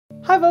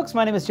Hi folks,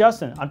 my name is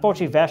Justin.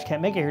 Unfortunately, Vash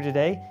can't make it here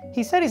today.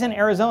 He said he's in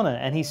Arizona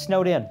and he's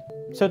snowed in.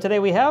 So today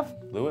we have...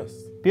 Lewis.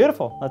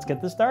 Beautiful. Let's get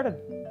this started.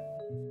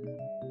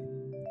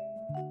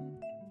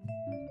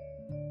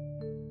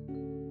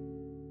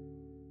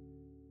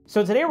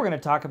 So today we're going to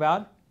talk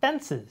about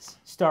Fences,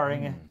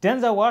 starring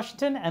Denzel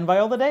Washington and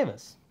Viola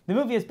Davis. The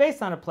movie is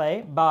based on a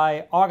play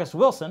by August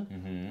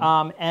Wilson,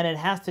 and it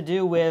has to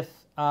do with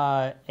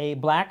a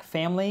black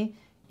family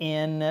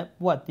in,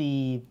 what,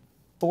 the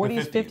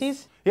 40s,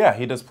 50s? Yeah,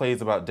 he does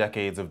plays about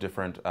decades of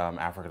different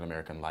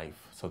African-American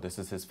life. So this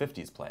is his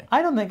 50s play.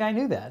 I don't think I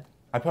knew that.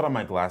 I put on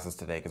my glasses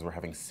today because we're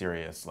having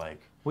serious,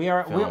 we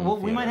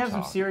might have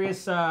some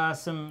serious,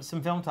 some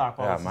film talk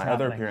while this is my happening.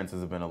 other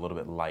appearances have been a little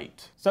bit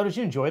light. So did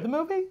you enjoy the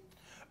movie?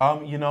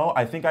 You know,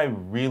 I think I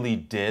really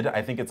did.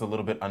 I think it's a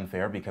little bit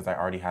unfair because I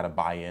already had a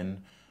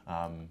buy-in.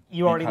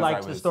 You already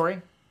liked the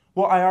story?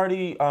 Well, I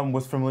already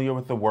was familiar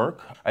with the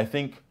work. I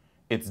think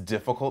it's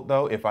difficult,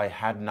 though. If I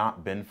had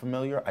not been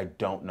familiar, I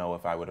don't know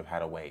if I would have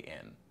had a way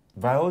in.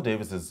 Viola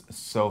Davis is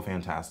so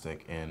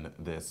fantastic in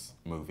this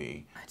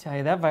movie. I tell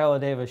you, that Viola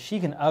Davis,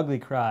 she can ugly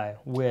cry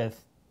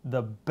with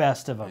the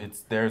best of them.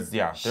 There's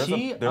a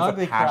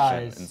ugly passion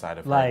cries inside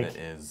of her like, that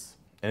is.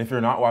 And if you're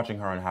not watching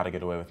her on How to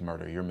Get Away with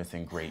Murder, you're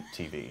missing great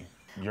TV.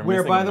 You're where,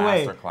 missing by a the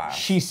way, masterclass.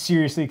 she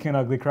seriously can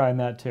ugly cry in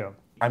that too.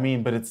 I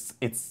mean, but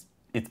it's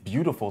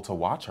beautiful to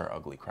watch her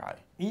ugly cry.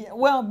 Yeah,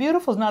 well,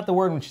 beautiful is not the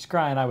word when she's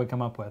crying I would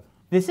come up with.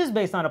 This is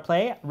based on a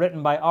play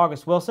written by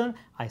August Wilson.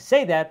 I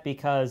say that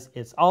because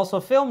it's also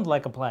filmed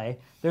like a play.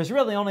 There's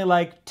really only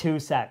like 2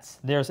 sets.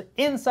 There's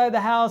inside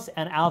the house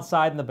and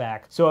outside in the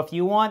back. So if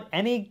you want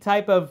any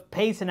type of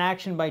pace and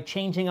action by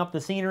changing up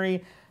the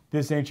scenery,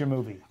 this ain't your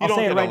movie. I'll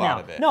say it right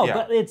now. No, yeah.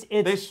 but it's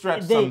they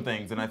stretch some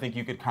things, and I think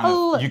you could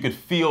you could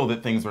feel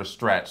that things were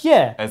stretched.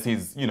 Yeah. As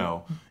he's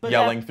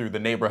yelling through the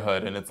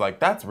neighborhood, and it's like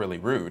that's really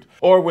rude.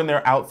 Or when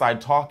they're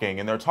outside talking,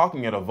 and they're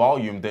talking at a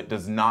volume that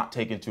does not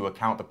take into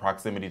account the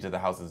proximity to the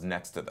houses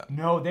next to them.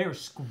 No, they're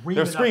screaming.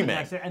 They're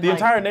screaming. The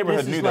entire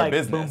neighborhood knew their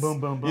business. Boom, boom,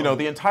 boom, boom. You know,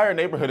 the entire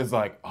neighborhood is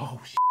like, oh,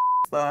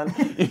 son.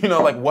 You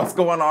know, like what's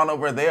going on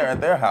over there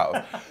at their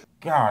house?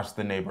 Gosh,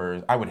 the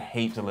neighbors. I would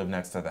hate to live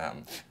next to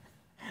them.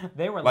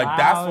 They were like loud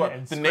that's what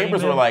and the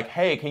neighbors were like.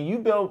 Hey, can you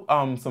build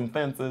some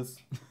fences?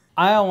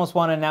 I almost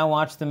want to now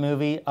watch the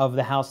movie of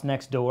The House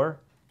Next Door.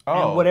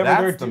 Oh, and whatever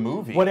that's the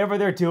movie. Whatever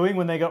they're doing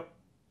when they go.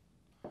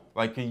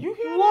 Like, can you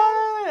hear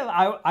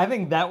what? I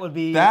think that would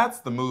be. That's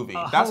the movie.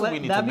 That's what we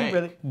need to make.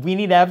 Really, we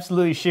need to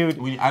absolutely shoot.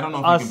 I don't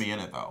know if you can be in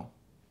it though.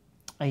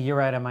 You're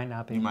right. I might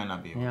not be. You might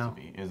not be able to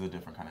be. It's a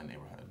different kind of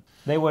neighborhood.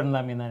 They wouldn't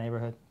let me in that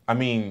neighborhood. I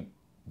mean,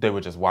 they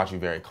would just watch you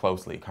very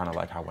closely, kind of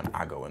like how when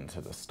I go into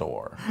the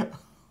store.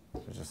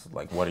 It's just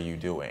like, what are you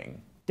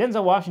doing?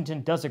 Denzel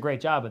Washington does a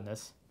great job in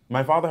this.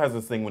 My father has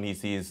this thing when he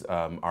sees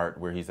art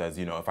where he says,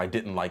 you know, if I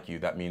didn't like you,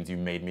 that means you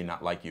made me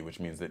not like you,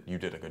 which means that you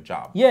did a good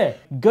job. Yeah,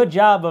 good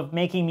job of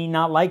making me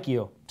not like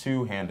you.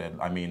 Two-handed,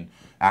 I mean,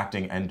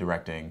 acting and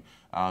directing.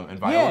 And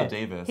Viola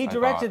Davis, he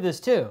directed this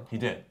too. He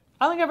did.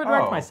 I don't think I ever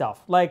direct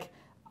myself. Like,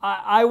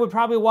 I would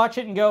probably watch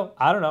it and go,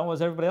 I don't know, what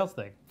does everybody else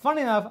think?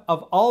 Funny enough,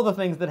 of all the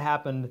things that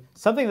happened,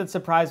 something that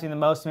surprised me the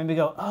most, made me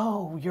go,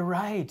 oh, you're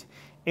right,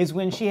 is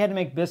when she had to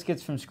make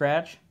biscuits from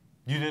scratch.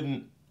 You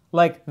didn't...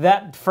 Like,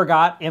 that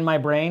forgot in my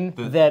brain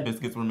that...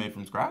 biscuits were made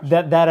from scratch?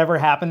 That ever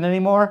happened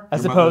anymore,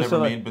 as opposed to... Your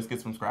mother never made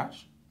biscuits from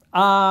scratch?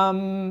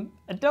 I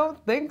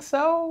don't think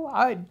so.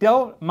 I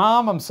don't...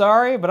 Mom, I'm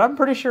sorry, but I'm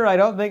pretty sure I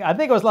don't think... I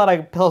think it was a lot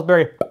of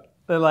Pillsbury...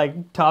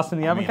 like, tossed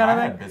in the oven kind of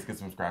thing. I had biscuits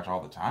from scratch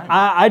all the time.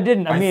 I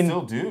didn't. I mean... I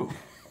still do.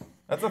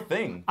 That's a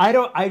thing.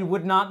 I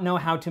would not know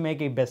how to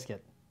make a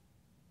biscuit.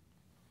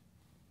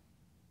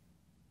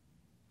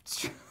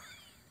 It's true.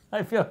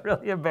 I feel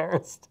really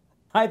embarrassed.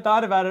 I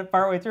thought about it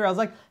partway through. I was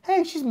like,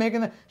 hey, she's making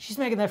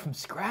that from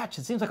scratch.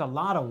 It seems like a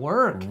lot of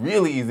work.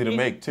 Really easy to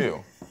make, too.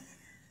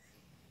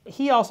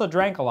 He also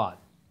drank a lot.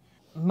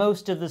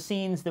 Most of the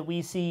scenes that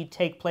we see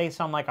take place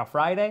on like a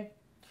Friday.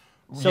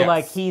 So yes,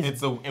 like he's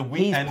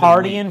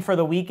partying for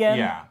the weekend.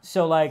 Yeah.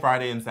 So like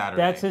Friday and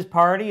Saturday. That's his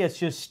party. It's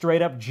just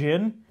straight up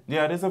gin.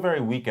 Yeah, it is a very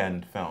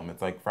weekend film.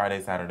 It's like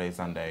Friday, Saturday,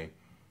 Sunday.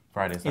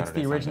 Friday, Saturday, It's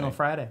the original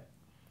Sunday.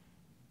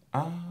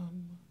 Friday.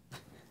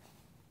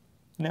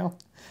 No.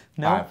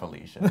 Bye,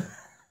 Felicia.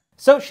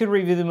 So, should we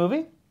review the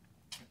movie?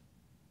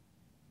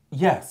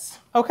 Yes.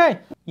 Okay.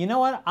 You know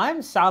what?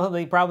 I'm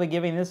solidly probably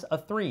giving this a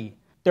 3.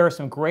 There are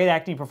some great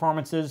acting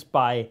performances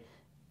by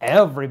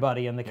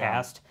everybody in the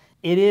cast.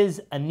 It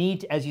is a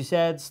neat, as you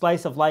said,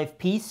 slice of life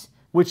piece,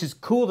 which is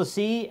cool to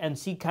see and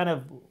see kind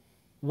of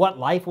what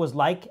life was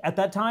like at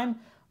that time,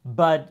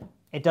 but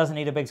it doesn't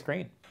need a big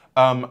screen.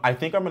 I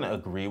think I'm going to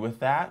agree with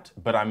that,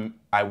 but I'm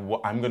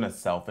going to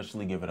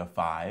selfishly give it a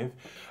 5.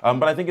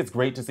 But I think it's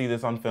great to see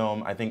this on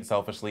film. I think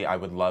selfishly I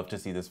would love to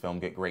see this film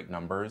get great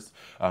numbers,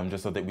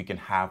 just so that we can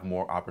have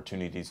more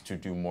opportunities to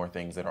do more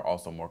things that are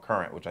also more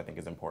current, which I think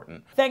is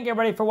important. Thank you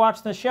everybody for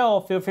watching the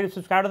show. Feel free to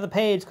subscribe to the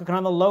page, clicking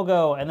on the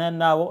logo, and then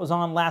what was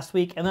on last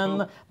week, and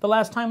then the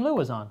last time Lou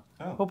was on.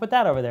 We'll put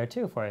that over there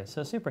too for you.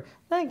 So super.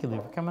 Thank you, Lou,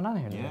 for coming on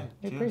here today.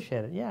 We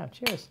appreciate it. Yeah,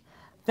 cheers.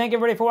 Thank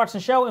everybody for watching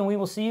the show, and we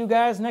will see you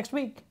guys next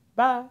week.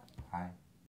 Bye. Bye.